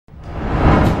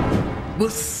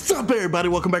What's up, everybody?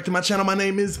 Welcome back to my channel. My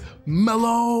name is Mello.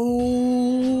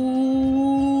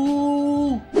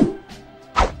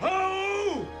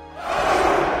 Oh!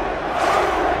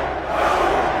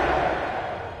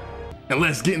 And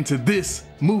let's get into this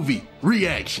movie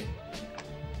reaction.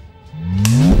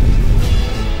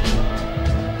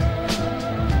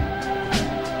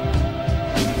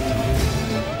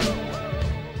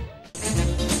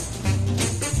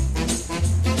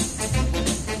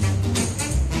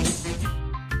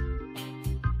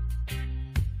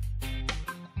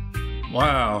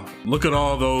 Wow, look at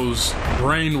all those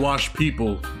brainwashed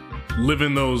people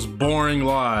living those boring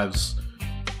lives.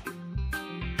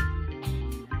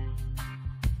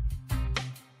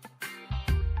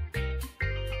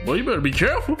 Well, you better be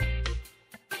careful.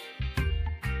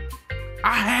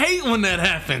 I hate when that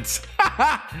happens.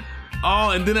 Oh,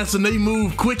 and then that's when they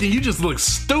move quick and you just look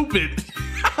stupid.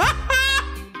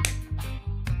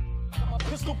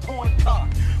 Pistol point cock,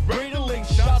 ready to link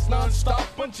shots non-stop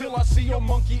until I see your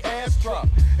monkey ass drop.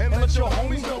 And let your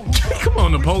homies know who. Come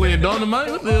on, Napoleon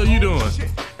Dynamite, what the hell you doing?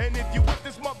 And if you with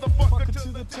this motherfucker to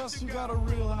the test, you gotta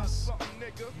realize something,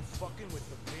 nigga. You fucking with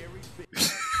the very big.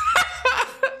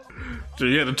 So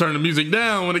you had to turn the music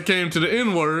down when it came to the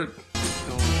N-word.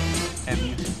 Have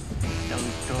you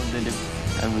told that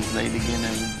if I was late again,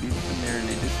 I would be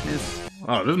summarily dismissed?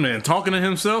 Oh, this man talking to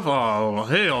himself? Oh,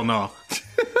 hell no.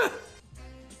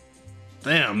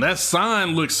 Damn, that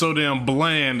sign looks so damn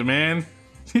bland, man.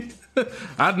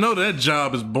 I know that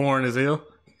job is boring as hell.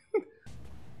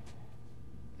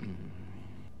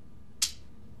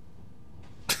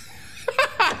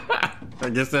 I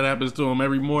guess that happens to him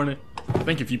every morning. I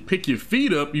think if you pick your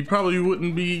feet up, you probably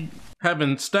wouldn't be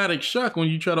having static shock when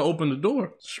you try to open the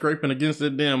door. Scraping against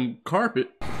that damn carpet.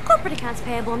 Corporate accounts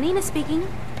payable, Nina speaking.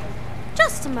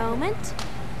 Just a moment.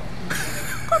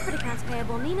 Corporate accounts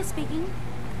payable, Nina speaking.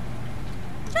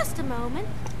 Just a moment.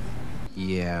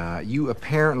 Yeah, you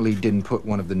apparently didn't put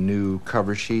one of the new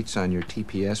cover sheets on your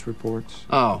TPS reports.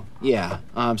 Oh, yeah.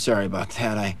 I'm sorry about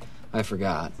that. I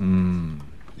forgot.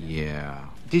 Yeah.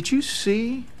 Did you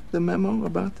see the memo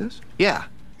about this? Yeah,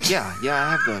 I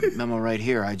have the memo right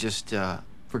here. I just,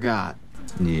 forgot.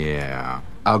 Yeah.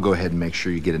 I'll go ahead and make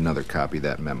sure you get another copy of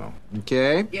that memo.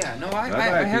 Okay? Yeah, no, I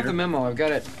have the memo. I've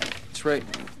got it. It's right.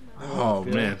 Oh,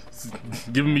 man. It's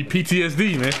giving me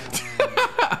PTSD, man.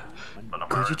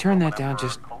 Could you turn that down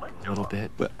just a little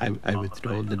bit? Well, I was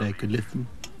told that I could listen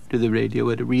to the radio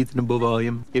at a reasonable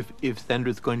volume. If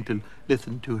Sandra's going to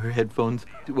listen to her headphones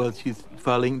while she's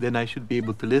falling, then I should be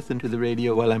able to listen to the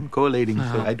radio while I'm collating.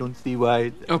 So I don't see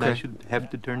why I should have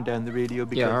to turn down the radio.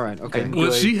 Because Yeah, all right, okay.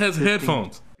 Well, she has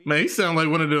headphones. Man, he sound like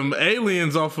one of them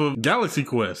aliens off of Galaxy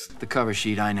Quest. The cover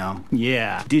sheet, I know.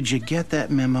 Yeah. Did you get that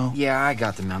memo? Yeah, I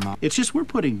got the memo. It's just we're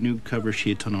putting new cover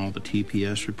sheets on all the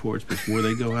TPS reports before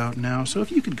they go out now. So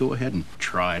if you could go ahead and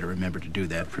try to remember to do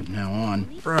that from now on.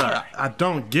 Bruh, I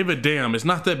don't give a damn. It's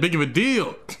not that big of a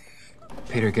deal.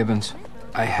 Peter Gibbons,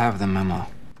 I have the memo.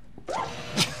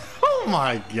 Oh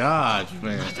my gosh,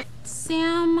 man.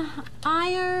 Sam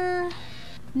Iyer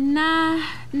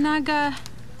Naga.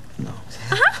 No.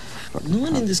 No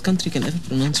one in this country can ever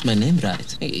pronounce my name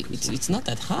right. Hey, it's not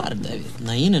that hard, David.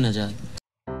 Naina Najad.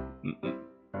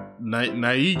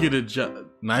 Naig get a job.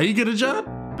 Naig get a job?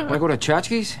 Want to go to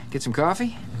Chachki's? Get some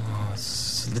coffee? Oh,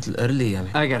 it's a little early.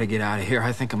 I gotta get out of here.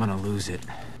 I think I'm gonna lose it.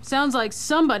 Sounds like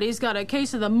somebody's got a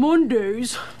case of the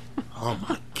Mondays. Oh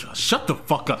my god, shut the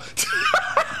fuck up.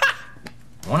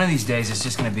 One of these days, it's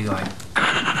just gonna be like...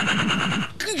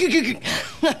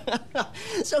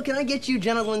 So can I get you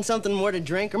gentlemen something more to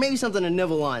drink, or maybe something to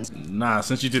nibble on? Nah,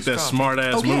 since you did that smart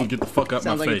ass move, get the fuck out my face.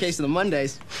 Sounds like a case of the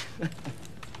Mondays.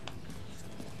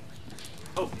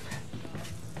 Oh,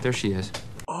 there she is.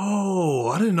 Oh,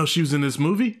 I didn't know she was in this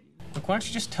movie. Look, why don't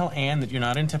you just tell Anne that you're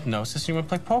not into hypnosis and you want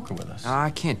to play poker with us?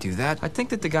 I can't do that. I think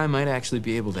that the guy might actually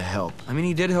be able to help. I mean,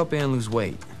 he did help Anne lose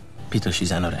weight. Peter,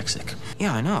 she's anorexic.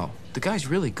 Yeah, I know. The guy's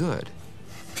really good.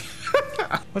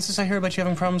 What's this I hear about you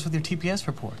having problems with your TPS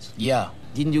reports? Yeah.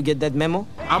 Didn't you get that memo?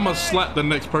 I'm gonna slap the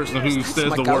next person who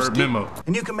says the word memo.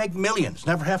 And you can make millions,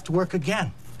 never have to work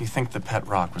again. You think the pet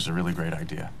rock was a really great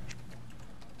idea?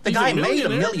 The guy made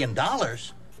 $1 million.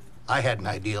 I had an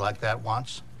idea like that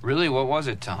once. Really? What was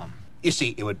it, Tom? You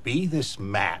see, it would be this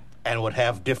map and would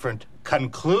have different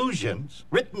conclusions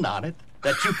written on it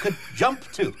that you could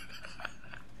jump to.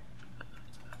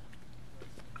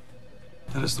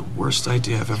 That is the worst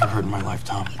idea I've ever heard in my life,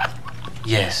 Tom.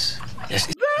 Yes.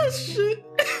 That shit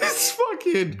is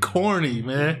fucking corny,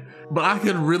 man. But I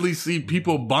can really see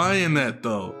people buying that,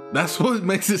 though. That's what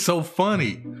makes it so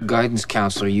funny. Guidance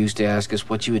counselor used to ask us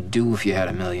what you would do if you had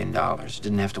 $1 million.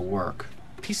 Didn't have to work.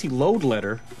 PC load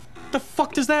letter? What the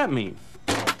fuck does that mean?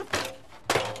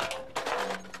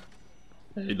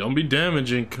 Hey, don't be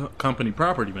damaging company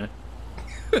property, man.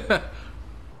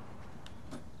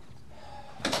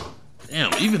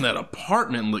 Damn, even that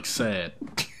apartment looks sad.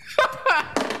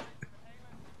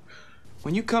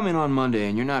 When you come in on Monday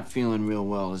and you're not feeling real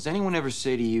well, does anyone ever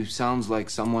say to you, sounds like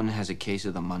someone has a case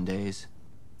of the Mondays?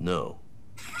 No.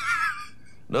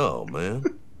 No, man.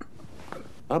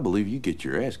 I believe you get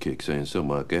your ass kicked saying something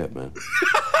like that, man.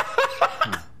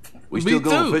 We still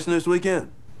going fishing this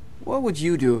weekend? What would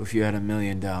you do if you had $1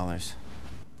 million?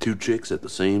 2 chicks at the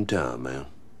same time, man.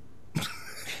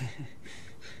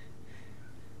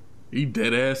 He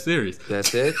dead ass serious.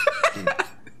 That's it?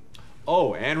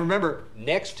 Oh, and remember,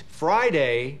 next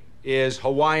Friday is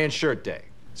Hawaiian Shirt Day.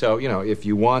 So, you know, if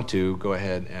you want to, go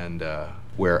ahead and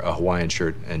wear a Hawaiian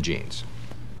shirt and jeans.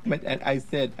 But I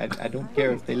said I don't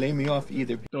care if they lay me off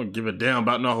either. Don't give a damn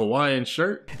about no Hawaiian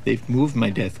shirt. They've moved my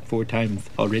desk 4 times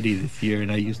already this year,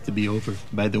 and I used to be over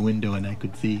by the window and I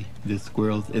could see the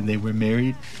squirrels, and they were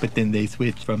married, but then they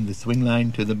switched from the swing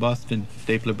line to the Boston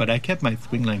stapler, but I kept my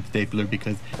swing line stapler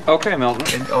because... Okay,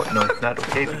 Milton. And, oh, no, it's not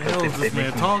okay because if they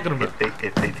man talking about?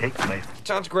 If they take my...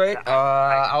 Sounds great.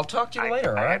 I'll talk to you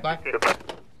later, all right? Bye.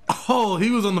 Oh, he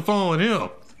was on the phone with him.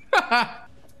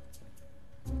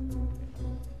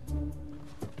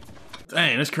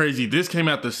 Dang, that's crazy. This came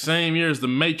out the same year as The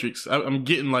Matrix. I'm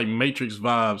getting like Matrix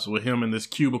vibes with him in this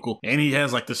cubicle. And he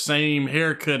has like the same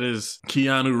haircut as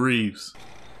Keanu Reeves.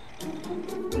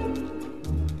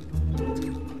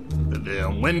 The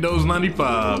damn Windows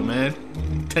 95,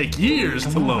 man. Take years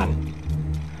to load.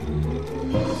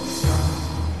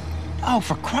 Oh,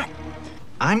 for Christ.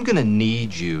 I'm gonna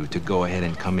need you to go ahead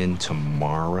and come in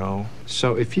tomorrow.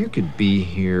 So if you could be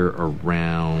here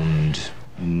around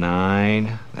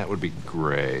 9, that would be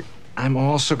great. I'm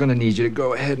also gonna need you to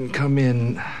go ahead and come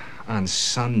in on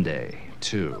Sunday,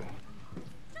 too.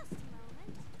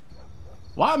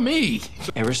 Why me?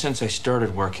 Ever since I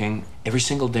started working, every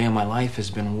single day of my life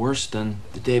has been worse than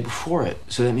the day before it.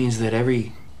 So that means that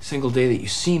every single day that you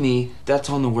see me, that's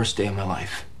on the worst day of my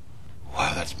life.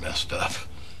 Wow, that's messed up.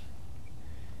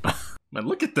 Man,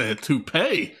 look at that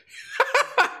toupee.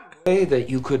 Way that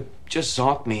you could just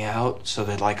zonk me out so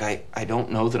that, like, I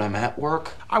don't know that I'm at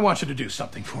work. I want you to do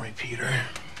something for me, Peter.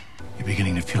 You're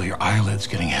beginning to feel your eyelids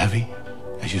getting heavy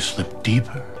as you slip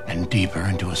deeper and deeper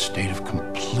into a state of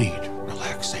complete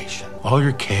relaxation. All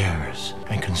your cares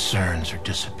and concerns are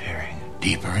disappearing.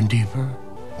 Deeper and deeper,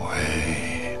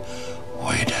 way,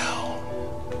 way down.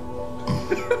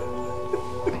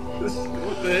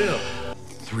 What the hell?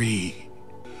 3,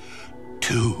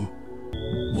 2,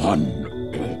 1.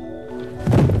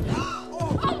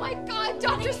 Oh my God,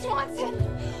 Dr. Swanson!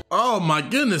 Oh my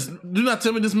goodness. Do not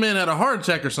tell me this man had a heart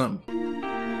attack or something.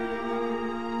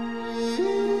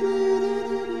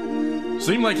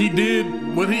 Seemed like he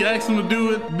did what he asked him to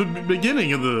do at the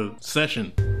beginning of the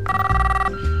session.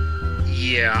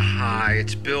 Yeah, hi,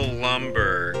 it's Bill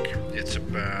Lumberg. It's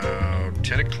about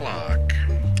 10 o'clock.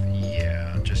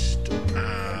 Yeah, just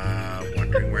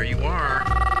wondering where you are.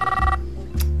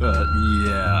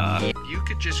 Yeah. If you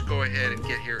could just go ahead and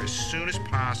get here as soon as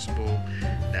possible,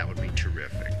 that would be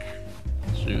terrific.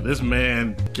 Shoot, this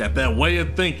man got that way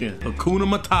of thinking. Hakuna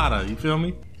Matata, you feel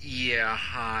me? Yeah,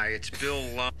 hi, it's Bill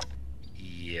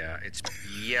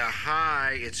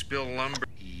hi, it's Bill Lumberg.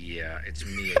 Yeah, it's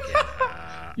me again.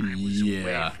 I was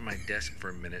away from my desk for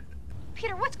a minute.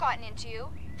 Peter, what's gotten into you?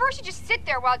 First you just sit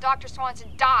there while Dr.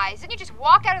 Swanson dies, then you just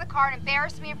walk out of the car and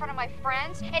embarrass me in front of my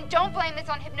friends, and don't blame this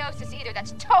on hypnosis either.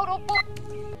 That's total bull.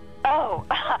 Oh,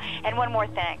 and one more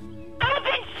thing. I've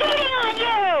been shitting on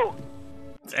you!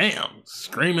 Damn,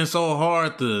 screaming so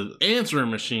hard the answering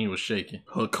machine was shaking.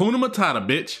 Hakuna Matata,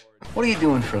 bitch. What are you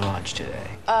doing for lunch today?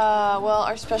 Well,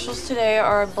 our specials today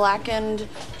are blackened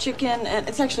chicken, and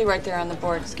it's actually right there on the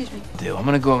board. Excuse me. I'm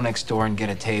gonna go next door and get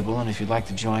a table, and if you'd like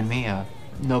to join me,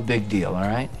 no big deal, all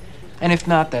right? And if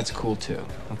not, that's cool too,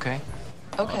 okay?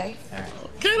 Okay. All right.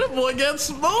 Okay, the boy got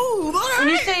smooth, all right. When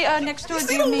you say next door,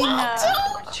 do you mean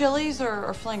Chili's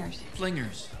or Flingers?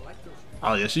 Flingers.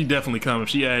 Oh yeah, she definitely coming.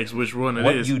 She asks which one it is.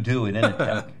 What you do in any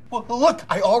town. Well, look,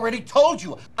 I already told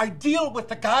you. I deal with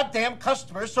the goddamn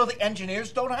customers so the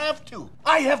engineers don't have to.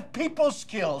 I have people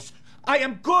skills. I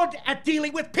am good at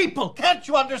dealing with people. Can't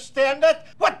you understand that?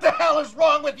 What the hell is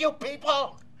wrong with you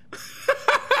people?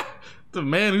 The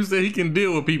man who said he can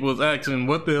deal with people is asking,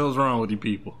 what the hell's wrong with you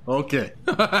people? Okay.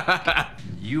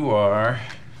 You are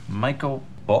Michael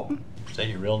Bolton? Is that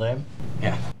your real name?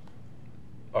 Yeah.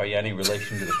 Are you any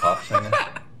relation to the pop singer?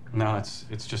 No,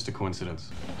 it's just a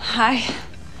coincidence. Hi.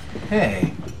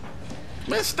 Hey,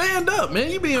 Man, stand up, man.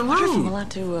 You being I wonder if I'm rude.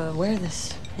 allowed to wear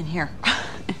this in here.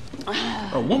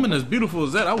 A woman as beautiful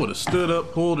as that, I would have stood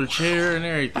up, pulled her chair and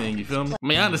everything, you feel me? I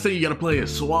mean, I understand you gotta play it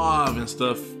suave and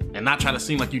stuff and not try to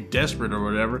seem like you desperate or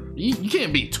whatever. You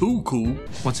can't be too cool.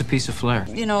 What's a piece of flair?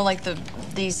 You know, like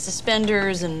these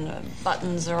suspenders and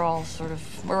buttons are all sort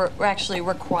of, we're actually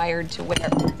required to wear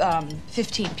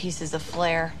 15 pieces of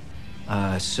flair.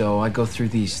 So I go through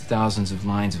these thousands of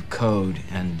lines of code,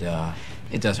 and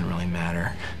it doesn't really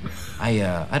matter.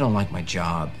 I don't like my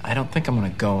job. I don't think I'm gonna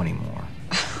go anymore.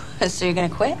 So you're gonna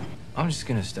quit? I'm just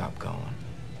gonna stop going.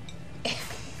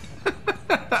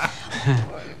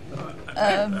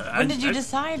 When did you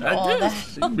decide all I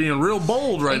guess. that? You're being real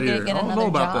bold right Are you gonna here. get I don't know another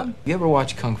about job? that. You ever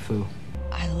watch Kung Fu?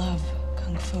 I love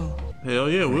Kung Fu. Hell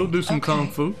yeah, we'll do some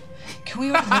Kung Fu. Can we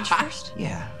order lunch first?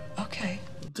 Yeah. Okay.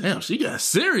 Damn, she got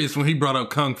serious when he brought up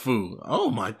Kung Fu.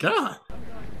 Oh my God.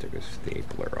 Took a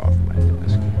stapler off my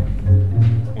desk.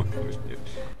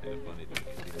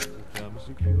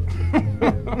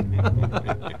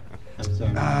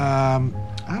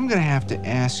 I'm gonna have to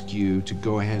ask you to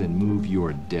go ahead and move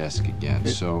your desk again.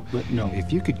 So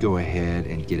if you could go ahead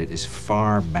and get it as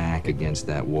far back against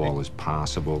that wall as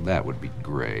possible, that would be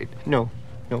great. No,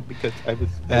 because I was...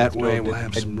 That I was way told we'll that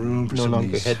have I some room for no some of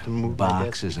longer these had to move my desk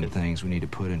boxes and things we need to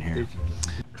put in here.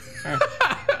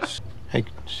 I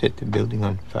set the building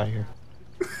on fire.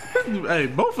 Hey,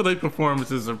 both of their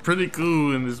performances are pretty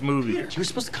cool in this movie. You were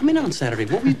supposed to come in on Saturday.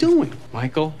 What were you doing?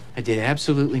 Michael, I did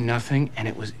absolutely nothing, and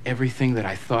it was everything that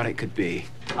I thought it could be.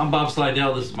 I'm Bob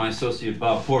Slidell. This is my associate,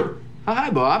 Bob Porter. Oh, hi,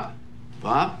 Bob.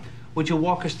 Bob? Would you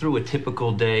walk us through a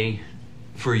typical day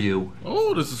for you?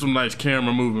 Oh, this is some nice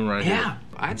camera moving right here. Yeah,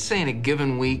 I'd say in a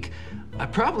given week, I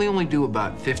probably only do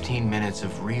about 15 minutes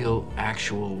of real,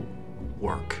 actual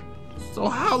work. So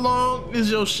how long is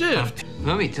your shift?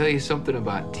 Let me tell you something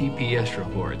about TPS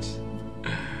reports.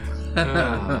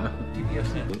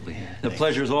 Absolutely. The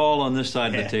pleasure's all on this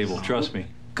side of the table, trust me.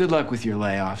 Good luck with your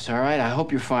layoffs, all right? I hope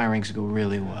your firings go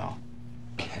really well.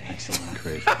 Excellent.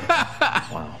 Great.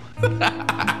 Wow.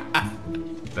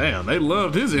 Damn, they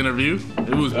loved his interview.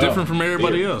 It was different from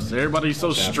everybody else. Everybody's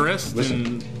so stressed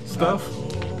and stuff.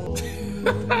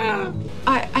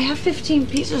 I have 15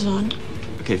 pieces on.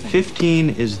 Okay, 15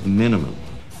 is the minimum.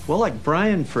 Well, like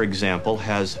Brian, for example,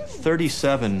 has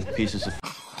 37 pieces of...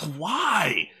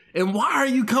 Why? And why are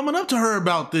you coming up to her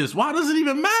about this? Why does it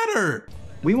even matter?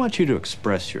 We want you to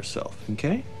express yourself,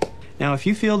 okay? Now, if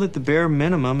you feel that the bare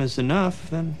minimum is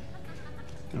enough, then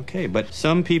okay. But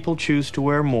some people choose to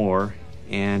wear more,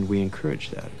 and we encourage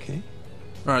that, okay?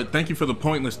 All right, thank you for the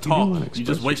pointless talk. You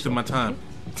just wasted my time.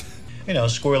 You know,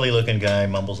 squirrely looking guy,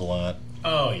 mumbles a lot.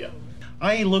 Oh, yeah.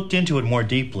 I looked into it more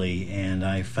deeply, and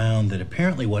I found that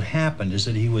apparently what happened is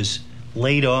that he was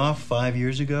laid off 5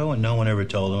 years ago, and no one ever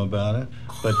told him about it.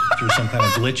 But through some kind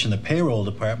of glitch in the payroll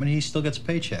department, he still gets a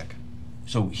paycheck.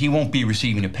 So he won't be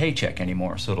receiving a paycheck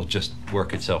anymore, so it'll just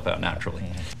work itself out naturally.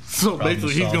 So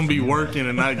basically, he's going to be working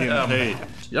and not getting paid.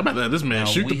 Y'all about to have this man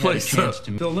shoot the place up.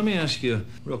 Phil, let me ask you a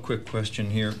real quick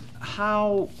question here.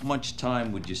 How much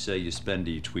time would you say you spend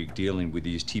each week dealing with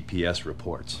these TPS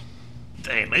reports?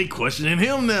 Damn, they questioning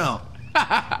him now.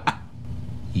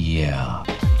 Yeah.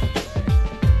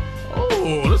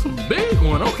 Oh, that's a big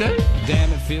one. Okay.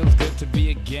 Damn, it feels good to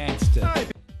be a gangster.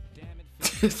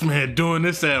 This man doing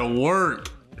this at work.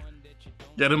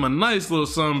 Got him a nice little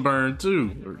sunburn,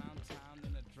 too.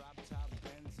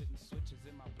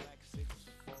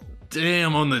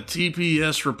 Damn, on the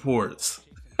TPS reports.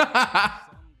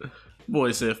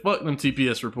 Boy said, fuck them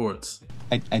TPS reports.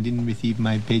 I didn't receive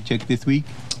my paycheck this week.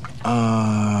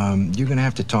 You're gonna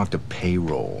have to talk to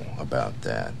payroll about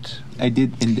that. I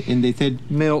did, and they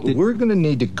said... Mill, we're gonna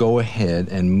need to go ahead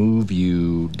and move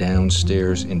you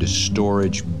downstairs into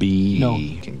storage B. No,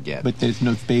 Can get. but there's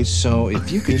no space. So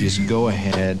if you could just go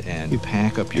ahead and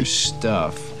pack up your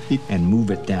stuff and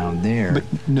move it down there,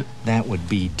 that would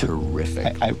be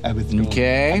terrific. I was told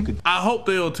okay. I hope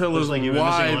they'll tell us like you've been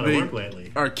missing a why lot of work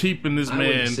lately. they are keeping this I man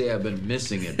wouldn't say I've been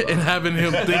missing it, and having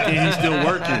him thinking he's still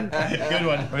working. Good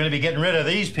one. We're going to be getting rid of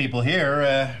these people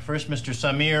here. First, Mr.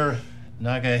 Samir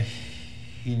Naga.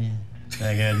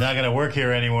 Not going to work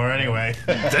here anymore anyway.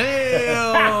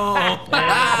 Damn!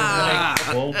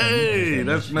 Hey,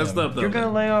 that's messed up, though. You're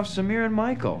gonna lay off Samir and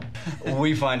Michael.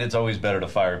 We find it's always better to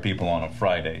fire people on a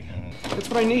Friday. That's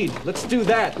what I need. Let's do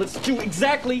that. Let's do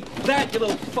exactly that, you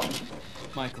little fuck.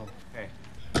 Michael. Hey.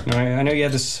 I know you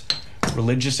had this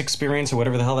religious experience or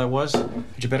whatever the hell that was,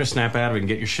 but you better snap out of it and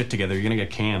get your shit together. You're gonna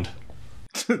get canned.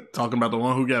 Talking about the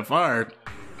one who got fired.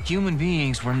 Human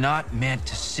beings were not meant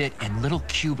to sit in little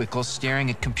cubicles staring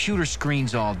at computer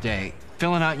screens all day.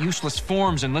 filling out useless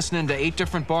forms and listening to 8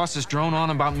 different bosses drone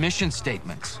on about mission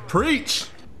statements. Preach!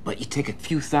 But you take a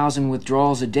few thousand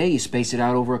withdrawals a day, you space it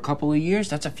out over a couple of years,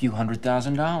 that's a few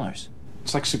 $100,000.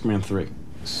 It's like Superman 3.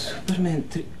 Superman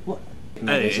 3? What?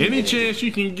 Hey, any chance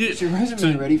you can get your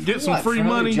resume ready for get some what? free For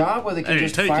another money? job where they can Hey,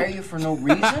 just take fire it. you for no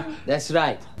reason? That's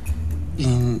right.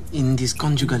 In these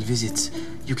conjugal visits,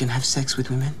 you can have sex with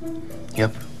women?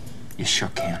 Yep, you sure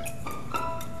can.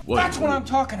 That's what I'm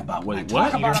talking about. Wait,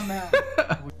 Talk what? about a man.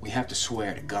 We have to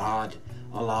swear to God,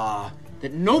 Allah,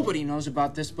 that nobody knows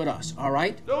about this but us, all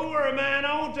right? Don't worry, man.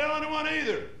 I won't tell anyone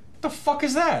either. What the fuck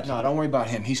is that? No, don't worry about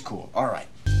him. He's cool. All right.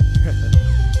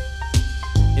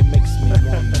 It makes me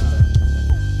wonder.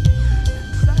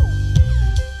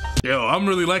 Yo, I'm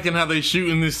really liking how they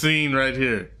shooting this scene right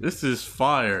here. This is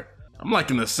fire. I'm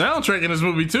liking the soundtrack in this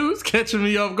movie too. It's catching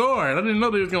me off guard. I didn't know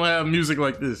they was gonna have music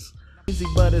like this. Easy,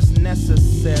 but it's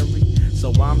necessary.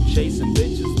 So I'm chasing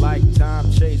bitches like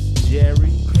Tom chased Jerry.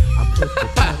 I put the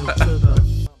pedal to the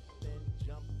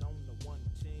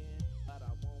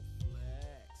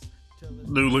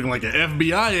Dude looking like an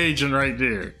FBI agent right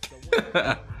there.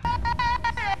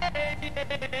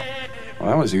 Well,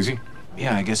 that was easy.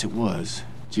 Yeah, I guess it was.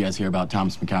 Did you guys hear about Tom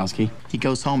Smikowski? He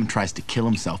goes home and tries to kill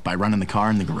himself by running the car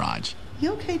in the garage.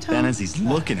 You okay, Tom? Then as he's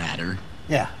looking at her,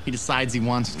 Yeah. he decides he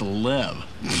wants to live.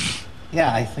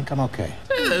 Yeah, I think I'm okay.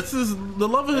 Yeah, this is the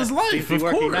love of his life, of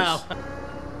course.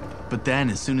 But then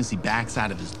as soon as he backs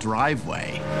out of his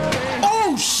driveway...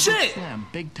 Oh, shit! Damn,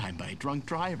 big time by a drunk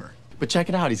driver. But check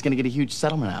it out, he's gonna get a huge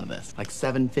settlement out of this. Like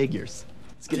 7 figures.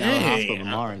 He's getting out of the hospital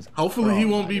tomorrow. Hopefully he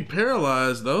won't be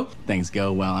paralyzed, though. Things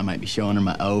go well, I might be showing her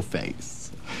my O face.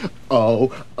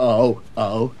 Oh. You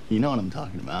know what I'm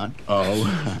talking about.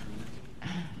 Oh.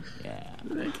 Yeah.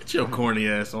 Get your corny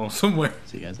ass on somewhere.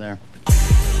 See you guys there.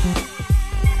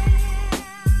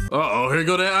 Uh-oh, here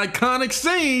go that iconic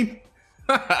scene.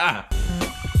 That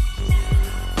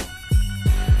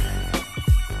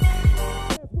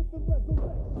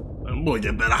boy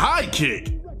get that high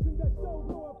kick.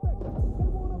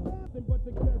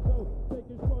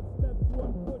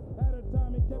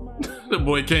 The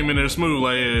boy came in there smooth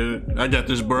like, I got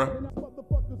this, bruh.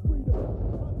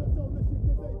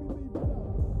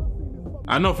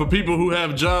 I know for people who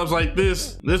have jobs like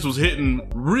this was hitting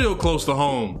real close to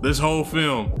home, this whole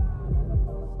film.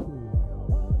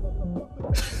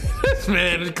 This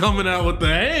man is coming out with the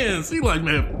hands. He like,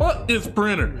 man, fuck this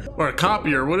printer or a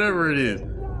copier, whatever it is.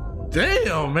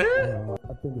 Damn, man.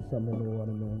 I think it's something in the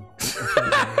water, man.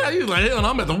 He's like, hell,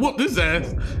 I'm about to whoop this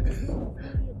ass.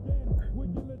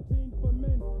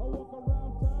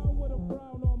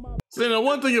 See, now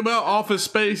one thing about Office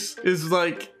Space is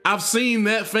like, I've seen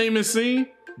that famous scene,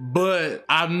 but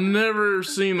I've never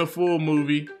seen the full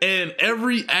movie. And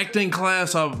every acting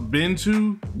class I've been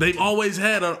to, they've always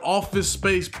had an Office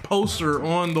Space poster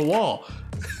on the wall.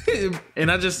 And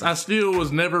I still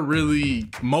was never really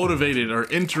motivated or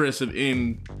interested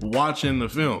in watching the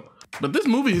film. But this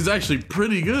movie is actually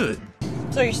pretty good.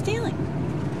 So you're stealing?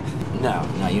 No,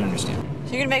 you don't understand.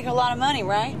 So you're gonna make a lot of money,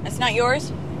 right? That's not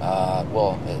yours?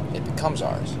 Well, it becomes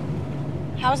ours.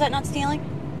 How is that not stealing?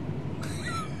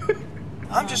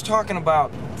 I'm just talking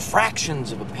about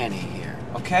fractions of a penny here,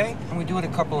 okay? And we do it a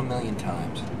couple of million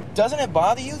times. Doesn't it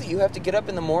bother you that you have to get up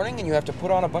in the morning and you have to put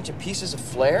on a bunch of pieces of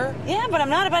flair? Yeah, but I'm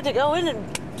not about to go in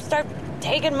and start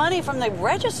taking money from the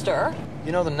register.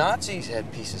 You know, the Nazis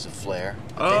had pieces of flair,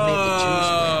 but they made the Jews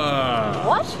wear.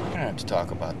 What? We don't have to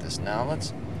talk about this now.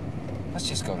 Let's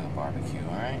just go to the barbecue,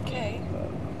 all right? Okay.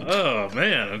 Oh,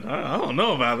 man, I don't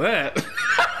know about that.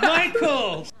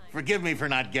 Michael! Forgive me for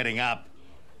not getting up.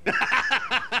 He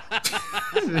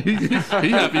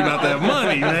happy about that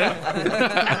money, man.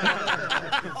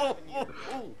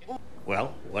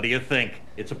 Well, what do you think?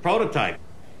 It's a prototype.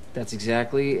 That's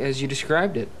exactly as you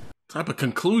described it. What type of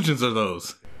conclusions are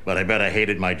those? But I bet I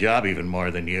hated my job even more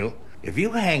than you. If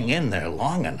you hang in there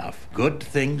long enough, good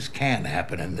things can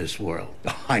happen in this world.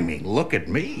 I mean, look at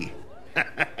me.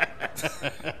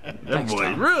 That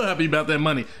boy real happy about that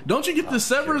money. Don't you get the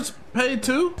severance pay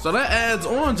too? So that adds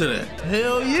on to that.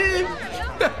 Hell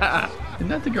yeah. Isn't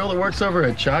that the girl that works over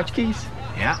at Tchotchke's?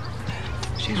 Yeah,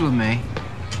 she's with me.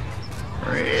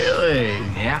 Really?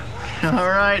 Yeah. All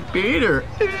right, Peter.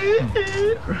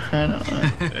 Right on.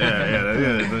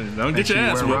 Yeah. Don't get your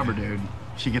ass whipped. whipped. Dude.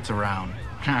 She gets around.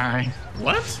 All right.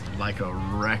 What? Like a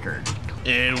record.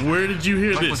 And where did you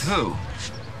hear Like this? with who?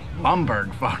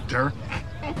 Lumberg fucked her.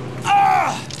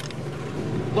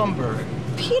 Lumberg.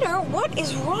 Peter, what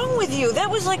is wrong with you? That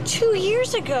was like 2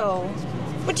 years ago.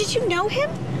 But did you know him?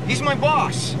 He's my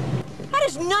boss. That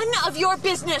is none of your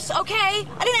business, okay?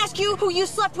 I didn't ask you who you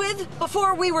slept with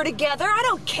before we were together. I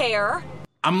don't care.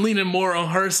 I'm leaning more on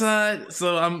her side,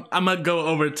 so I'm gonna go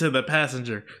over to the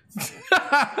passenger.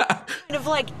 Kind of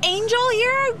like angel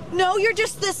here? No, you're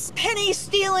just this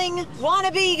penny-stealing,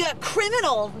 wannabe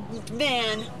criminal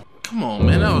man. Come on,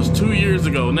 man, that was 2 years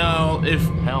ago. Now, if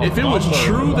it was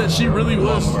true that she really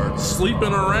was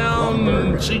sleeping around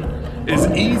and she is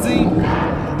easy,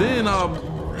 then I'll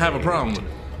have a problem with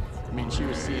it. I mean, she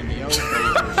was seeing the old for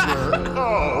sure.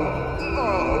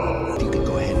 If you could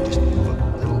go ahead and just move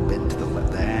a little bit to the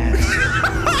left.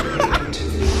 That's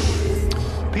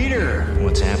great. Peter,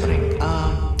 what's happening?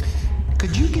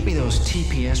 Could you give me those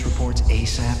TPS reports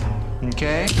ASAP?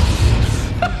 Okay?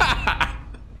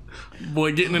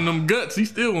 Boy, getting in them guts, he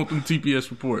still want them TPS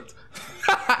reports.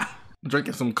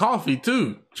 Drinking some coffee,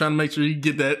 too. Trying to make sure you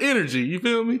get that energy, you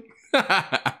feel me?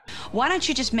 Why don't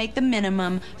you just make the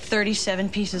minimum 37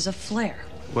 pieces of flair?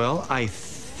 Well, I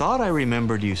thought I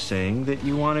remembered you saying that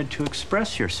you wanted to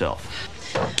express yourself.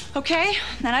 Okay,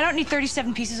 then I don't need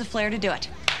 37 pieces of flair to do it.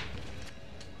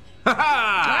 All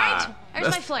right, there's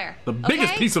my flair. The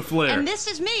biggest piece of flair. And this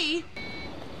is me.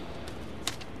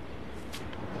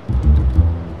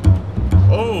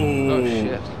 Oh,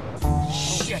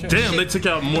 shit. Damn, they took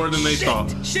out more than they thought.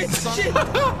 Shit,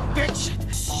 bitch,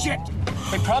 shit.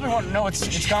 They probably won't know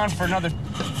it's gone for another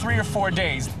 3 or 4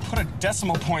 days. Put a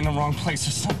decimal point in the wrong place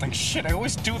or something. Shit, I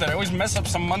always do that. I always mess up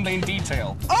some mundane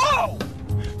detail. Oh!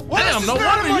 Damn, no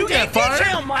wonder you got fired.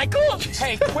 Detail, Michael!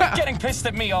 Hey, quit getting pissed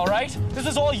at me, all right? This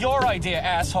is all your idea,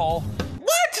 asshole.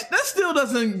 What? That still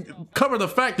doesn't cover the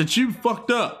fact that you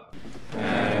fucked up.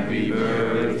 Happy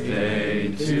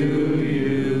birthday to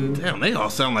you. Damn, they all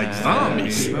sound like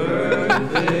zombies. Happy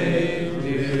birthday,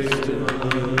 dear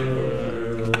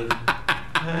Lord.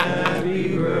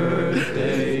 Happy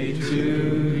birthday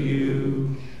to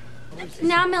you.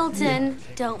 Now, Milton,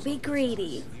 don't be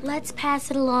greedy. Let's pass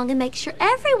it along and make sure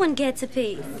everyone gets a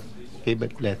piece. Okay,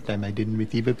 but last time I didn't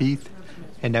receive a piece,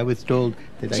 and I was told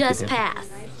that Just I could have... pass.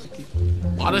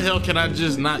 Why the hell can I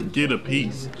just not get a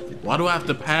piece? Why do I have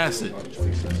to pass it?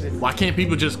 Why can't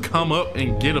people just come up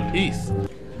and get a piece?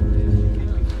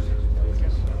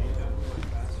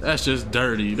 That's just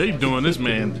dirty. They doing this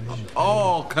man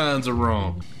all kinds of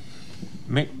wrong.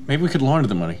 Maybe we could launder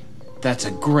the money. That's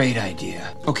a great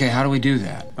idea. Okay, how do we do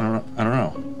that? I don't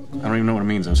know. I don't even know what it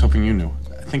means. I was hoping you knew.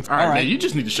 I think. All right, man, you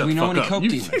just need to shut the fuck up. Do we know any coke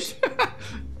dealers?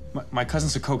 My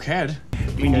cousin's a cokehead.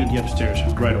 We need you upstairs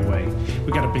right away.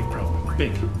 We got a big problem.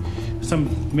 Big. Some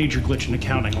major glitch in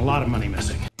accounting. A lot of money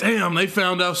missing. Damn, they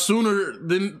found out sooner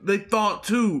than they thought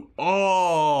too.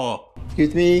 Oh.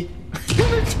 Excuse me.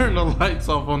 They turned the lights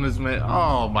off on this man.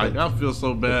 Oh my, I feel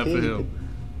so bad for him.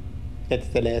 That's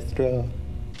the last straw.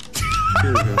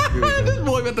 This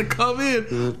boy got to come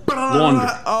in.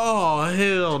 Oh,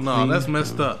 hell no. That's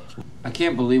messed up. I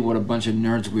can't believe what a bunch of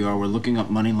nerds we are. We're looking up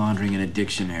money laundering in a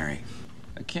dictionary.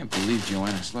 I can't believe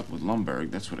Joanna slept with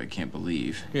Lumberg. That's what I can't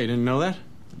believe. Yeah, you didn't know that?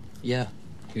 Yeah,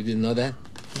 you didn't know that?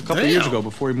 A couple of years ago,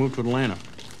 before he moved to Atlanta.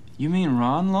 You mean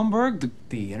Ron Lumberg?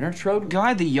 The inner throat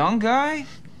guy? The young guy?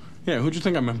 Yeah, who'd you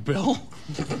think I meant, Bill?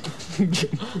 Good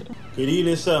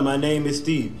evening, sir. My name is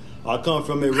Steve. I come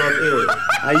from a rough area.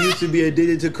 I used to be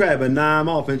addicted to crack, but now I'm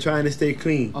off and trying to stay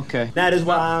clean. Okay. That is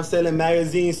why I'm selling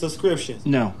magazine subscriptions.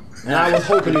 No. And I was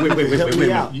hoping you would help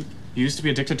me out. You used to be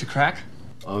addicted to crack?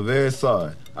 I'm very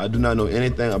sorry. I do not know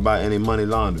anything about any money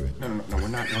laundering. No, we're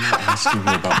not asking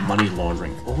you about money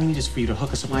laundering. All we need is for you to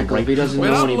hook us up with the right... If he doesn't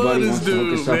know anybody wants to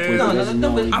hook us up with, he doesn't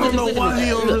know anybody. I don't know why he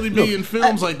don't really be in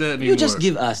films like that anymore. You just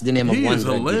give us the name of He one is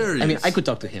drug dealer. hilarious. I mean, I could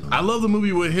talk to him. I love the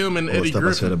movie with him and All the Eddie stuff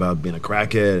I said Griffin. about being a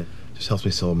crackhead just helps me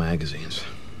sell magazines.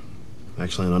 I'm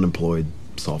actually an unemployed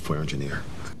software engineer.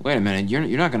 Wait a minute,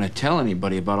 you're not going to tell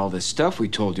anybody about all this stuff we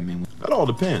told you, man. That all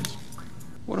depends.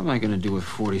 What am I going to do with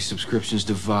 40 subscriptions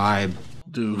to Vibe?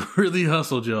 Dude, really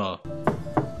hustled y'all.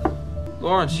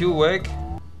 Lawrence, you awake?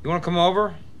 You want to come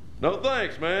over? No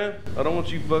thanks, man. I don't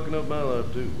want you fucking up my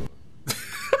life, too.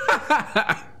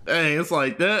 Dang, it's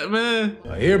like that, man.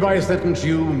 I hereby sentence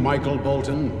you, Michael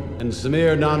Bolton, and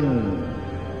Samir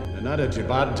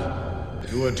Nanadjabad,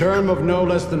 to a term of no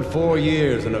less than 4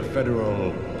 years in a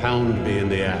federal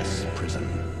pound-me-in-the-ass prison.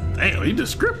 Damn, he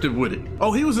descriptive with it.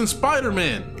 Oh, he was in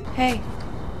Spider-Man. Hey.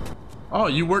 Oh,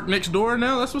 you work next door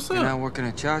now? That's what's up. You're not working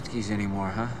at Chotsky's anymore,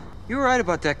 huh? You were right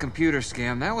about that computer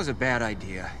scam. That was a bad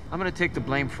idea. I'm gonna take the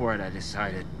blame for it, I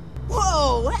decided.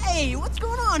 Whoa, hey, what's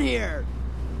going on here?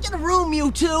 Get a room, you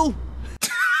two.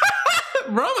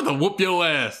 Bro, I'm about to whoop your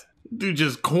ass. Dude,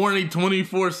 just corny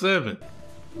 24/7.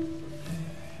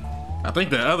 I think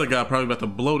that other guy probably about to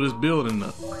blow this building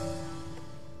up.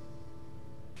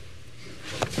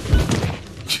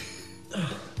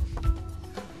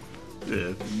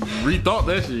 Yeah, rethought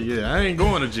that shit. Yeah, I ain't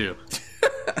going to jail.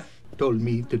 Told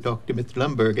me to talk to Mr.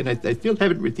 Lumberg, and I still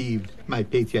haven't received my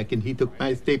paycheck, and he took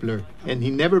my stapler, and he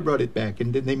never brought it back,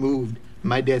 and then they moved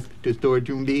my desk to storage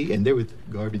room B, and there was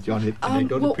garbage on it, and I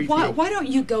don't appreciate why don't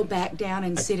you go back down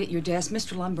and sit at your desk?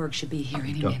 Mr. Lumberg should be here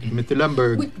any minute. Mr.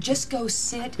 Lumberg. Just go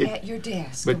sit at your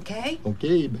desk, okay?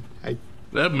 Okay, but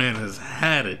That man has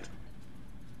had it.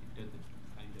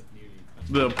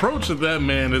 The approach that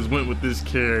man has went with this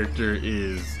character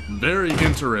is very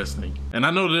interesting. And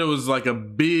I know there was like a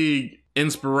big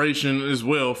inspiration as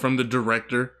well from the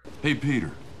director. Hey,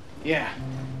 Peter. Yeah.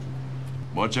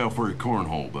 Watch out for your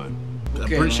cornhole, bud. I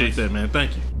appreciate that, man.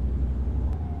 Thank you.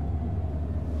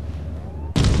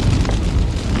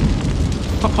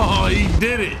 Oh, he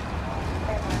did it.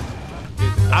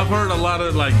 I've heard a lot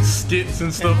of like skits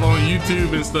and stuff on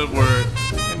YouTube and stuff where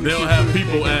they'll have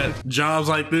people at jobs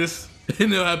like this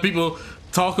and they'll have people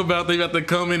talk about they got to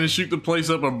come in and shoot the place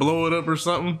up or blow it up or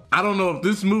something. I don't know if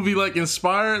this movie like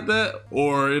inspired that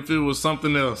or if it was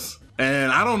something else.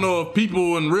 And I don't know if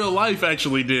people in real life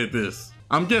actually did this.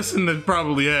 I'm guessing they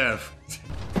probably have.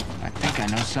 I think I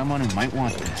know someone who might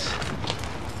want this.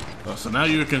 Oh, so now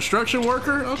you're a construction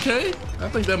worker? Okay. I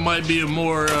think that might be a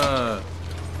more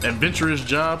adventurous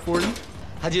job for you.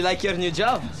 How'd you like your new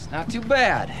job? It's not too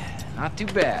bad. Not too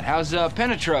bad. How's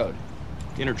Penetrode?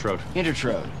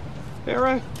 Intertrode.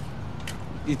 Alright.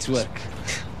 It's work.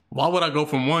 Why would I go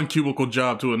from one cubicle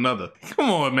job to another? Come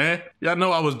on, man. Y'all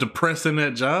know I was depressed in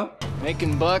that job.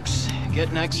 Making bucks,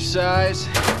 getting exercise,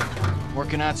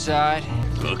 working outside.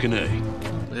 Fucking A.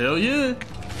 Hell yeah.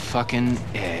 Fucking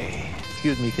A.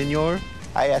 Excuse me, senor.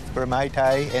 I asked for Mai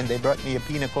Tai, and they brought me a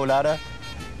pina colada.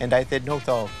 And I said no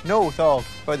salt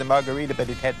for the margarita, but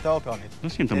it had salt on it. Lo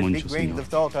siento There's mucho, big grains señor. of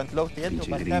salt on Los Vientos.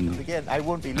 But happens again, I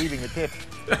won't be leaving a tip.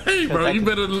 Hey, bro, you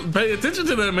better pay attention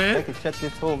to that, man. I could shut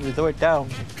this whole resort down.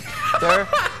 Sir?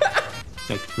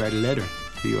 I could write a letter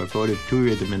to your Board of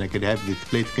Tourism, and I could have this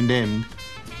place condemned.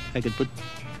 I could put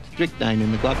strychnine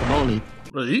in the guacamole.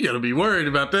 Bro, you gotta be worried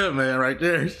about that man right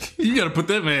there. You gotta put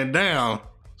that man down.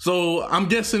 So I'm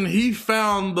guessing he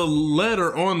found the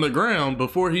letter on the ground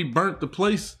before he burnt the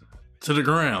place to the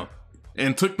ground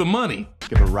and took the money.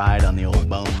 Give a ride on the old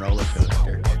bone roller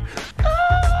coaster.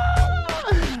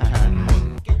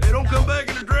 Hey, don't come back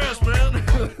in the dress, man.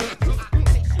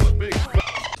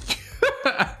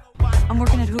 I'm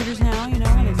working at Hooters now, you know,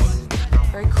 and it's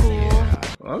very cool.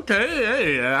 Okay,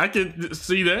 hey, I can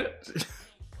see that.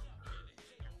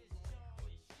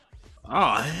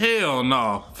 Oh, hell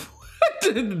no.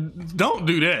 Don't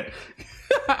do that.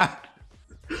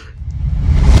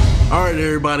 All right,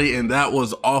 everybody, and that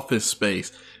was Office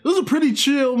Space. It was a pretty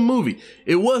chill movie.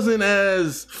 It wasn't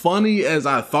as funny as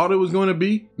I thought it was going to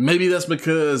be. Maybe that's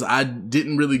because I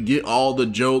didn't really get all the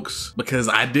jokes because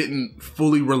I didn't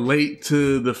fully relate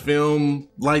to the film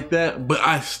like that, but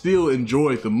I still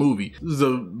enjoyed the movie. This is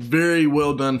a very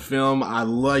well done film. I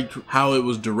liked how it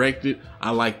was directed.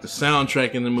 I liked the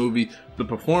soundtrack in the movie. The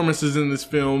performances in this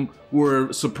film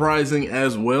were surprising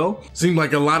as well. Seemed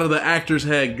like a lot of the actors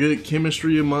had good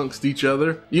chemistry amongst each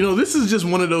other. You know, this is just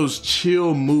one of those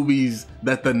chill movies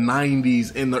that the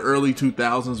 90s and the early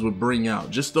 2000s would bring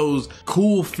out. Just those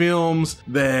cool films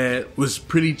that was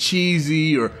pretty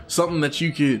cheesy or something that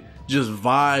you could just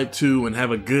vibe to and have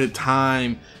a good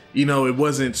time. You know, it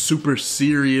wasn't super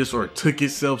serious or took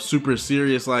itself super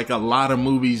serious like a lot of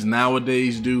movies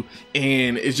nowadays do.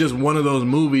 And it's just one of those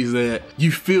movies that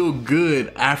you feel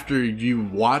good after you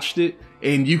watched it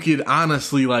and you could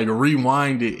honestly like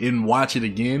rewind it and watch it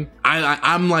again.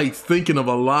 I'm like thinking of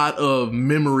a lot of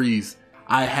memories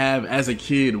I have as a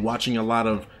kid watching a lot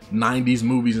of 90s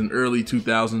movies and early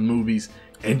 2000s movies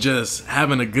and just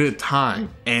having a good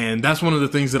time. And that's one of the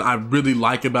things that I really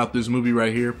like about this movie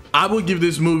right here. I would give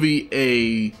this movie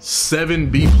a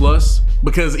 7B+,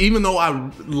 because even though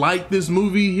I like this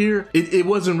movie here, it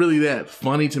wasn't really that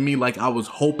funny to me like I was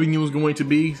hoping it was going to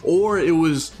be, or it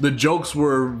was, the jokes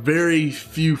were very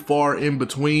few far in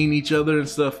between each other and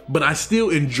stuff, but I still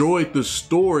enjoyed the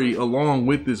story along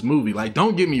with this movie. Like,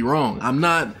 don't get me wrong, I'm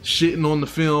not shitting on the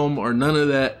film or none of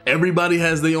that. Everybody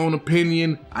has their own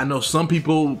opinion. I know some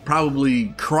people probably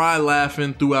cry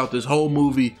laughing throughout this whole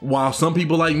movie, while some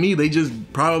people like me, they just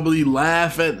probably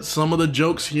laugh at some of the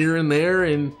jokes here and there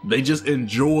and they just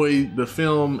enjoy the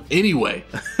film anyway.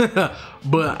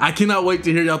 But I cannot wait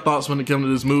to hear y'all thoughts when it comes to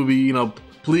this movie. You know,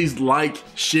 please like,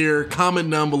 share, comment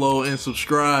down below, and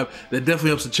subscribe. That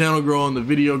definitely helps the channel grow and the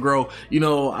video grow. You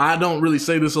know, I don't really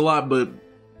say this a lot, but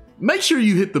make sure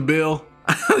you hit the bell.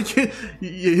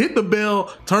 You hit the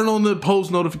bell, turn on the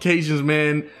post notifications,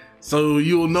 man, so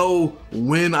you'll know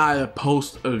when I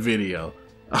post a video.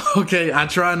 Okay, I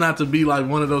try not to be like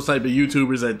one of those type of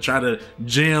YouTubers that try to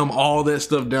jam all that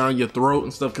stuff down your throat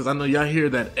and stuff, because I know y'all hear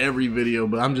that every video,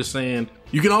 but I'm just saying.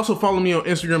 You can also follow me on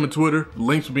Instagram and Twitter.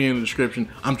 Links will be in the description.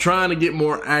 I'm trying to get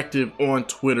more active on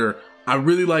Twitter. I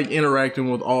really like interacting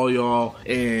with all y'all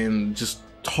and just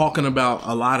talking about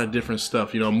a lot of different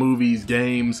stuff, you know, movies,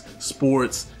 games,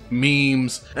 sports,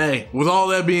 memes. Hey, with all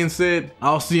that being said,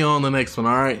 I'll see you on the next one,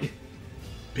 all right?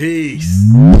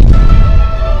 Peace.